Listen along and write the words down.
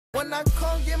When I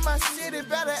come get my shit, it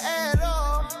better add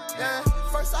up. Yeah,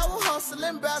 first I was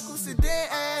hustling backwards, it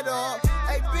didn't add up.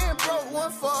 Hey, being broke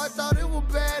one for, I thought it was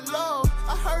bad luck.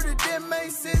 I heard it didn't make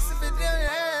sense if it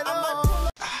didn't add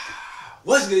up.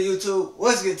 What's good, YouTube?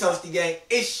 What's good, Toasty Gang?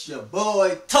 It's your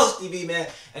boy, TOASTyB, man.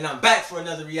 And I'm back for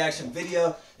another reaction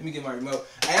video. Let me get my remote.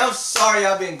 Hey, I'm sorry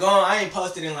y'all been gone. I ain't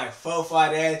posted in like 4 or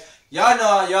 5 days. Y'all know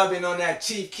how y'all been on that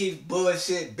Chief Keef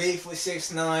bullshit, beef with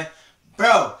 6ix9ine.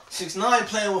 Bro, 6ix9ine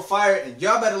playing with fire, and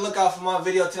y'all better look out for my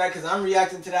video today because I'm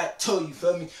reacting to that too, you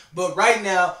feel me? But right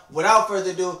now, without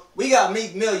further ado, we got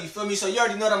Meek Mill, you feel me? So you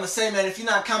already know what I'm going to say, man. If you're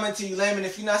not commenting, you lame, and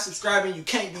if you're not subscribing, you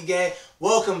can't be gang.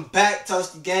 Welcome back,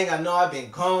 Toasty Gang. I know I've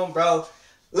been gone, bro.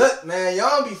 Look, man,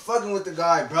 y'all don't be fucking with the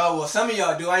guy, bro. Well, some of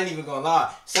y'all do. I ain't even gonna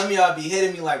lie. Some of y'all be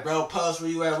hitting me like, bro, post where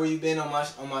you at, where you been on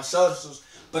my socials.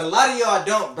 But a lot of y'all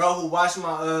don't, bro, who watch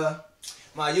my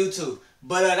my YouTube.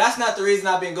 But that's not the reason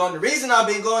I've been going. The reason I've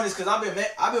been going is because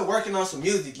I've been working on some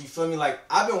music, you feel me? Like,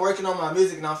 I've been working on my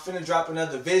music and I'm finna drop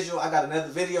another visual. I got another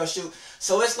video shoot.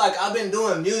 So it's like I've been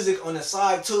doing music on the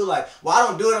side too. Like, well, I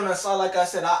don't do it on the side. Like I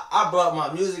said, I brought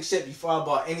my music shit before I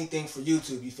bought anything for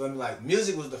YouTube, you feel me? Like,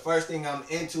 music was the first thing I'm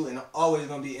into and I'm always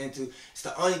gonna be into. It's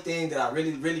the only thing that I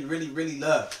really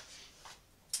love.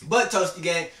 But Toasty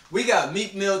Gang, we got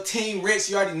Meek Mill, Team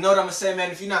Rich. You already know what I'm gonna say, man.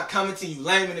 If you're not commenting, you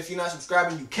lame, and if you're not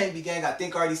subscribing, you can't be gang. I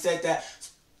think I already said that.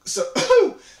 So,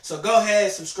 so go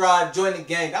ahead, subscribe, join the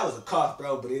gang. That was a cough,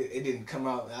 bro, but it didn't come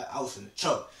out. I was in the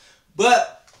choke.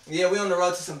 But yeah, we on the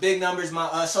road to some big numbers.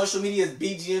 My social media is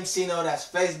BGMCENO. That's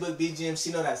Facebook.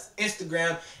 BGMCENO. That's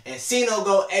Instagram. And Ceno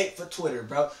Go 8 for Twitter,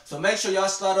 bro. So make sure y'all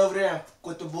slide over there and fuck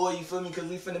with the boy. You feel me? Cause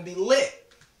we finna be lit.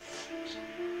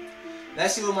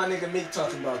 Let's see what my nigga Meek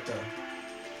talking about though.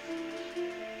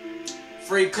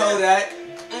 Free Kodak.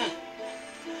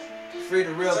 Free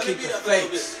the real, keep the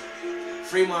fakes.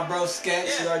 Free my bro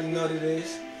Sketch. You already know what it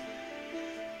is.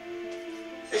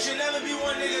 It should never be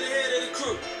one nigga the head of the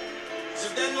crew. So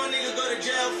if that one nigga go to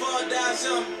jail, fall, die,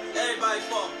 something, everybody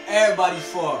fall. Everybody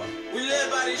fall. We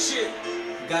live by this shit.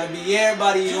 Gotta be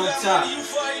everybody on top. You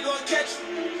fall, you gonna catch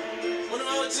him. When the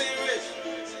whole team rich.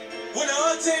 When the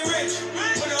whole team rich.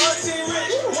 When the whole team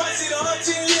rich. Wanna see the whole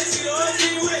team lit. See the whole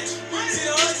team rich. See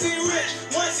the whole team rich.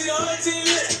 Wanna see the whole team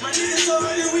lit. My niggas so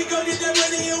ready, we gon' get that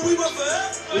money and we want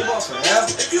forever. We want forever.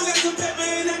 If you got some pepper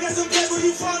and I got some pepper,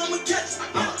 you fall, I'ma catch it.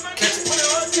 Catch it. When the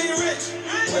whole team rich.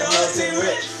 When the whole team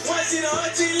rich. Wanna see the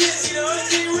whole team lit. See the whole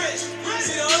team rich.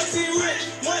 See the whole team rich.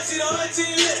 Wanna see the whole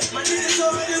team lit. My niggas so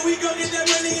ready, we gon' get that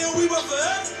money and we want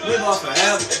forever. We want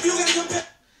forever. If you got some pepper.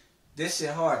 This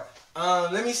shit hard.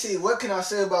 Let me see. What can I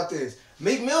say about this?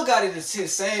 Meek Mill got it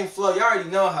his same flow. You already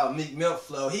know how Meek Mill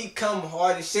flow. He come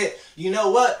hard as shit. You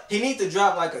know what? He need to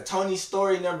drop like a Tony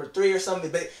story #3 or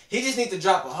something. But he just need to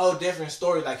drop a whole different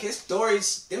story. Like his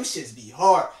stories, them shits be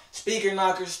hard. Speaker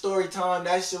Knockers, story time,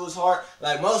 that shit was hard.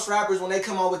 Like most rappers, when they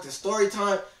come out with the story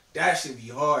time, that shit be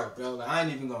hard, bro. Like, I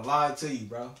ain't even gonna lie to you,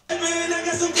 bro. Man, I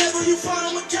got some pepper, you fall,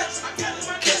 I'ma catch. When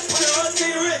the whole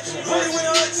team rich, when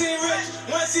the whole team rich.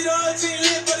 Wanna see the whole team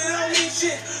lit, but it don't mean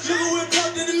shit. Look at what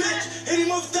popped in the match. Hit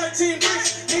him over 13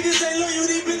 bricks. Niggas ain't loyal,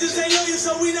 these bitches ain't loyal,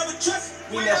 so we never trust.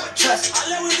 We never trust.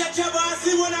 I love with that chopper, I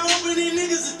see when I open these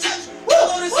niggas a touch. I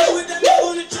go to sit with that nigga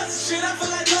on the trust shit. I feel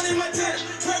like Tony Montana.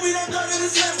 Pray we don't go to the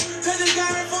slam. Take this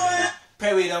guy in for it.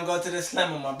 Pray we don't go to the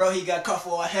slammer, my bro. He got caught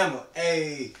for a hammer.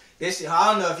 Hey. This shit,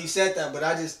 I don't know if he said that, but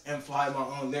I just amplified my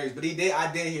own lyrics. But he did,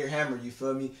 I did hear hammer, you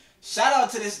feel me? Shout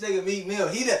out to this nigga Meek Mill.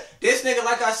 This nigga,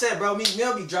 like I said, bro, Meek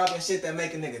Mill be dropping shit that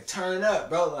make a nigga turn up,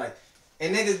 bro. Like,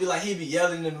 and niggas be like, he be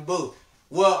yelling in the booth.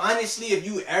 Well, honestly, if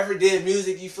you ever did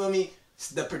music, you feel me?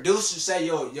 The producers say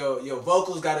your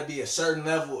vocals gotta be a certain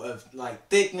level of like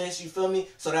thickness, you feel me?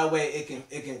 So that way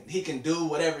he can do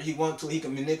whatever he want to. He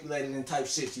can manipulate it and type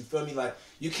shit, you feel me? Like,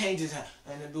 you can't just have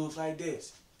and the dudes like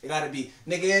this. It gotta be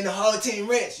nigga in the whole team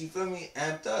rich, you feel me?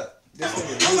 Amped up. This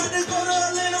nigga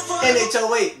and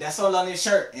HOA, that's all on his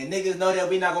shirt. And niggas know that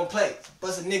we not gonna play.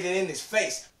 Bust a nigga in his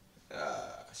face.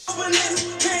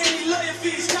 Paying me lawyer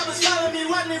fees, coppers follow me,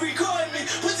 watch me, recording me.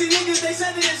 Pussy niggas, they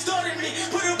said they extorted me.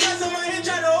 Put a price on my head,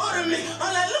 try to order me.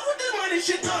 I'm like, look what this money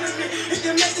shit done to me. It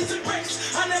can make it to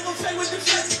breaks. I never play with the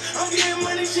flex. I'm getting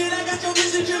money shit, I got your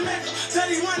bitch in Jamaica. Tell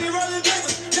these money rolling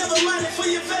papers. Never mind it for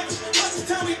your favors. Most of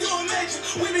the time we doing major.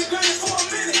 We been grinding for a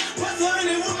minute. What's the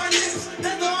honey with my niggas?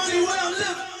 That's the only way I'm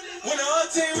living. When the whole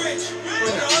team rich.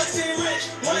 When the whole team rich.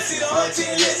 Wanna see the whole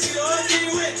team lit. See the whole team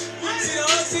rich. See the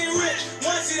whole team rich.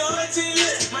 Wanna see the whole team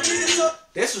lit. My niggas so.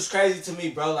 This was crazy to me,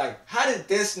 bro. Like, how did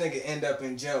this nigga end up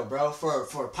in jail, bro,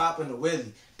 for popping the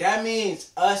willy? That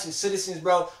means us as citizens,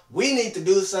 bro, we need to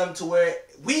do something to where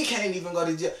we can't even go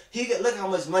to jail. Look how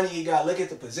much money he got. Look at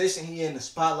the position he in the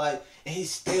spotlight, and he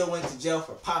still went to jail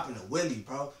for popping a willie,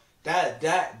 bro.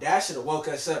 That should have woke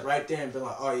us up right there and been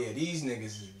like, oh yeah, these niggas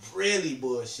is really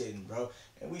bullshitting, bro.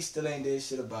 And we still ain't did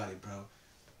shit about it, bro.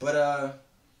 But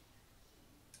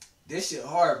this shit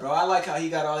hard, bro. I like how he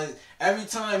got all his, every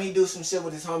time he do some shit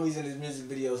with his homies in his music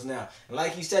videos now. And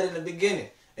like he said in the beginning,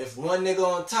 if one nigga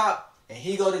on top and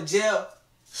he go to jail,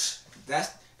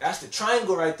 that's the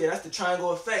triangle right there. That's the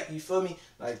triangle effect, you feel me?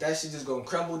 Like that shit just gonna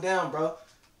crumble down, bro.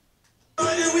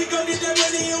 We gon' get that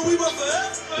money and we want forever.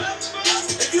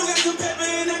 If you got some pepper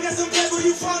and I got some pepper,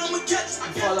 you fall, I'ma catch. You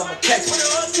fall, I'ma catch. When the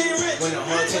whole team rich. When the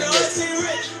whole team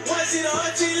rich. Wanna see the whole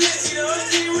team lit. See the whole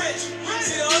team rich.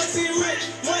 See the whole team rich.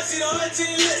 Wanna see the whole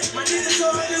team lit. My niggas so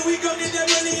hard that we gon' get that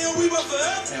money and we want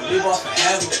forever. And we want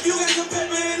forever. If you got some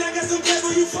pepper and I got some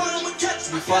pepper, you fall, I'ma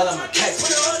catch. You fall, I'ma catch. When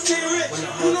the whole team rich. When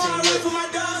the whole team rich. For my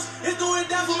dogs, it's going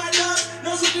down for my dogs.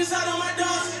 No switching side on my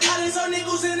dogs. I done saw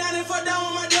niggas and I done fuck down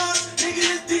with my dogs. Niggas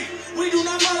is deep. We do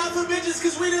not fall out for bitches,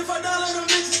 cause we done fucked all of them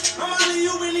bitches. I'm out of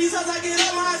you in these hoes, I get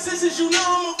all my assistants. You know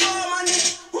I'm a fall, my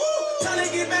nigga. Woo! Time to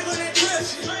get back on that trip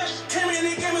shit. Came in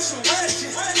and gave us some red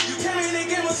shit. You came in and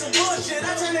gave us some bullshit.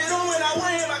 I turned it on when I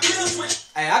went in my kill switch.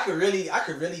 Hey, I could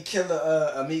really kill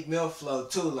a Meek Mill flow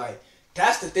too. Like,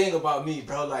 that's the thing about me,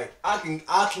 bro. Like, I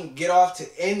can get off to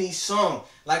any song.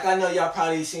 Like, I know y'all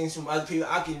probably seen some other people.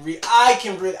 I'm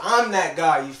that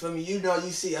guy, you feel me? You know,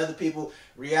 you see other people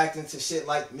reacting to shit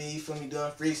like me, you feel me,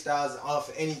 doing freestyles off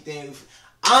of anything.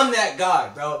 I'm that guy,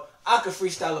 bro. I could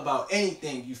freestyle about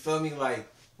anything, you feel me? Like,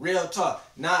 real talk.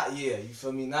 You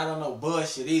feel me? Not on no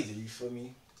bullshit either, you feel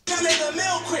me? I make a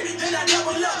meal quick, then I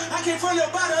double up. I came from the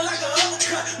bottom like a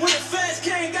uppercut. When the feds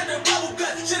came, got the bubble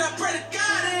gut. Should I pray to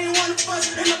God, I ain't wanna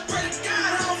fuss. And I pray to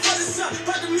God, I don't fuck this up.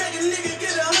 About to make a nigga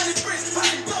get 100 bricks.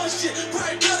 Probably blow shit,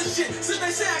 probably blow the shit. Since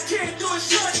they say I can't do it,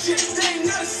 short shit. They ain't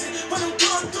noticing, but I'm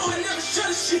going through it, never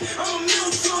shut a shit. I'm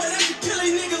immune to it, I can kill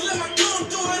these niggas, let my gun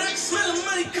do it. I can smell the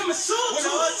money coming soon. When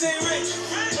the whole team rich,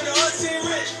 when the whole team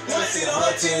rich. Wanna see the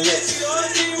whole team lit, see the whole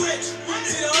team rich.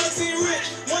 See the whole team rich,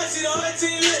 wanna see the whole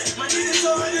team lit. My niggas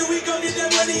so hard that we gon' get that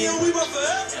money and we want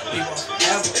forever. We want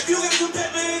forever. If you got some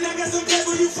pepper and I got some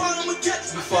pepper, you fall, I'ma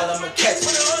catch. You fall, I'ma catch.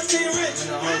 When the whole team rich,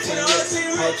 when the whole team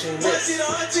rich, wanna see the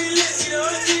whole team lit, see the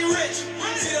whole team rich.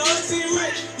 See the whole team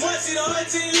rich, wanna see the whole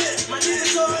team lit. My niggas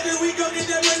so hard that we gon' get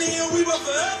that money and we want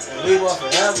forever. And we want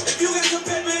forever. If you got some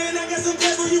pepper and I got some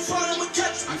pepper, you fall, I'ma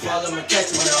catch. You fall, I'ma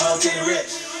catch. When the whole team rich.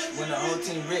 When the whole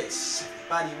team rich.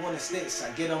 Body wanna snitch, I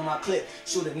get on my clip,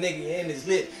 shoot a nigga in his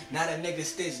lip. Now that nigga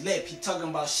stitch lip, he talking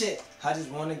about shit. I just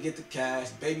wanna get the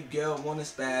cash, baby girl wanna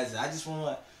spaz. I just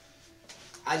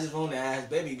wanna ask,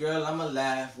 baby girl, I'ma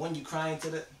laugh when you crying to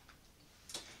the.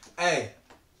 Hey,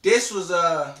 this was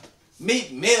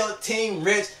Meek Mill, Team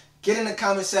Rich. Get in the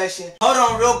comment section. Hold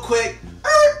on real quick.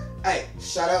 Hey,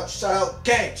 shout out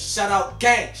gang, shout out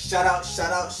gang, shout out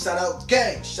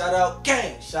gang, shout out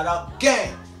gang, shout out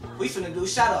gang. We finna do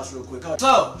shout outs real quick.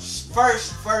 So,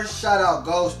 first shout out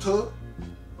goes to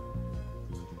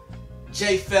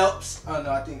J Phelps. Oh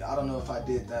no, I don't know if I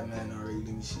did that, man, already.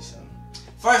 Let me see something.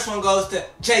 First one goes to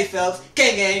J Phelps.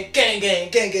 Gang gang, gang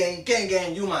gang, gang gang, gang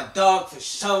gang. You my dog for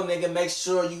sure, nigga. Make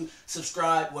sure you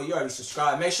subscribe. Well, you already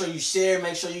subscribed. Make sure you share.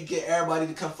 Make sure you get everybody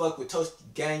to come fuck with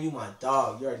TOASTyB gang. You my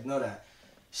dog. You already know that.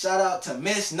 Shout out to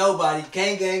Miss Nobody.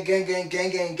 Gang gang, gang gang, gang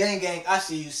gang, gang gang. I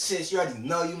see you, sis. You already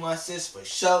know you my sis for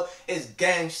sure. It's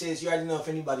gang sis. You already know if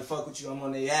anybody fuck with you, I'm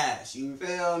on their ass. You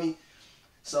feel me?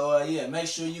 So yeah, make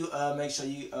sure you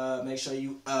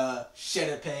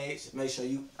share the page. Make sure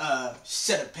you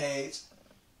share the page.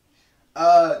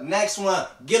 Next one,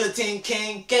 Guillotine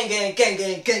King. Gang gang, gang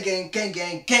gang, gang gang, gang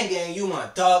gang, gang gang. You my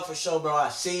dog for sure, bro. I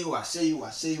see you, I see you,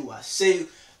 I see you, I see you.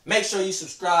 Make sure you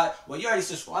subscribe. Well, you already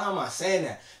subscribed. Why am I saying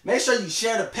that? Make sure you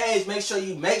share the page. Make sure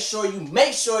you know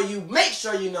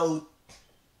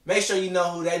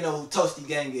who they know who TOASTyB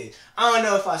gang is. I don't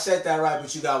know if I said that right,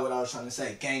 but you got what I was trying to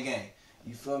say. Gang gang.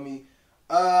 You feel me?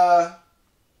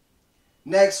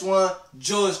 Next one,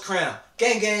 Jules Crown.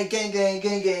 Gang gang, gang gang,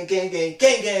 gang gang, gang gang,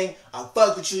 gang gang. I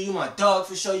fuck with you. You my dog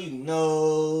for sure. You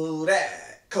know that.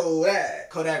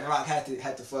 Kodak Rock had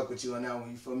to fuck with you on that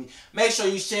one, you feel me? Make sure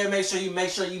you share, make sure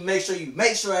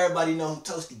everybody know who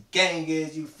TOASTyB gang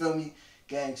is, you feel me?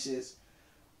 Gang shits.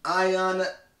 Ayana,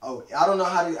 oh, I don't know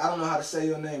how to say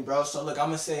your name, bro. So look, I'm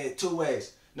gonna say it two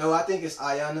ways. No, I think it's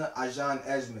Ayana Ajan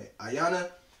Esme. Ayana,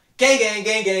 gang gang,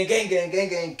 gang gang, gang gang, gang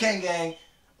gang, gang gang.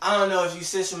 I don't know if you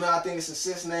sis from I think it's a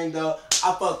sis name though.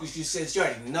 I fuck with you sis. You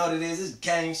already know what it is. It's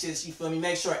gang shit, you feel me?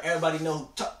 Make sure everybody know who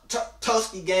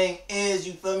TOASTyB gang is,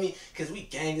 you feel me? Cause we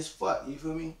gang as fuck, you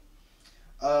feel me?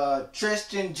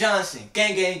 Tristan Johnson.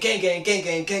 Gang, gang, gang, gang, gang,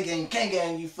 gang, gang, gang, gang,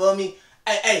 gang, you feel me?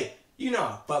 Hey, you know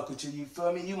I fuck with you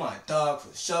feel me? You my dog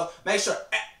for sure. Make sure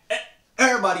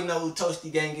everybody know who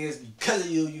Toasty Gang is because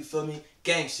of you feel me?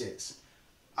 Gang shits.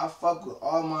 I fuck with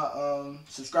all my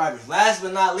subscribers. Last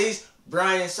but not least,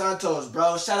 Brian Santos,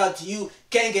 bro. Shout out to you.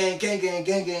 Gang, gang, gang, gang,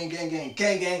 gang, gang, gang, gang,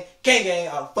 gang, gang, gang, gang.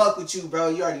 I fuck with you, bro.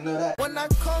 You already know that. When I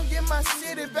come get my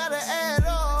shit, it better add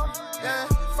up. Yeah.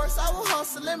 First I was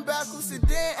hustling backwards, it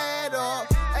didn't add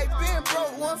up. Hey, being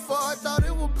broke one for, I thought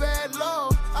it was bad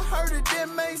luck. I heard it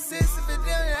didn't make sense if it didn't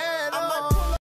add up.